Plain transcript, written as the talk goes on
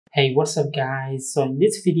Hey, what's up guys? So in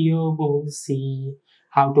this video we will see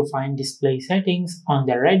how to find display settings on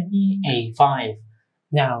the Redmi A5.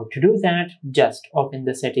 Now to do that, just open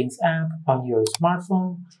the settings app on your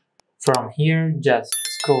smartphone. From here, just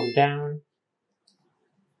scroll down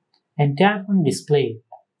and tap on display.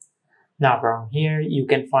 Now from here, you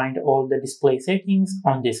can find all the display settings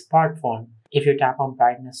on this smartphone. If you tap on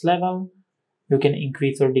brightness level, you can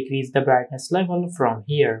increase or decrease the brightness level from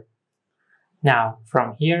here. Now,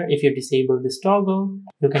 from here, if you disable this toggle,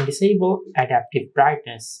 you can disable adaptive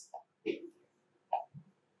brightness.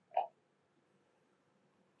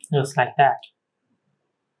 Just like that.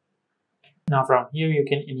 Now, from here, you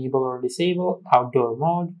can enable or disable outdoor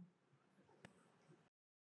mode.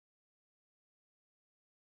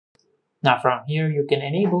 Now, from here, you can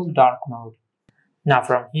enable dark mode. Now,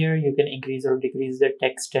 from here, you can increase or decrease the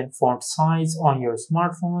text and font size on your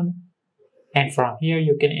smartphone. And from here,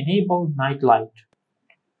 you can enable night light.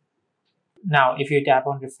 Now, if you tap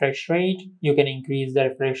on refresh rate, you can increase the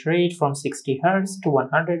refresh rate from 60 Hz to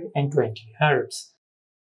 120 Hz.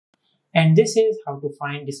 And this is how to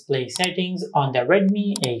find display settings on the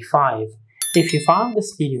Redmi A5. If you found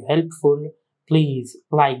this video helpful, please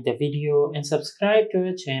like the video and subscribe to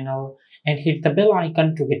our channel and hit the bell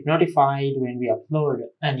icon to get notified when we upload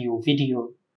a new video.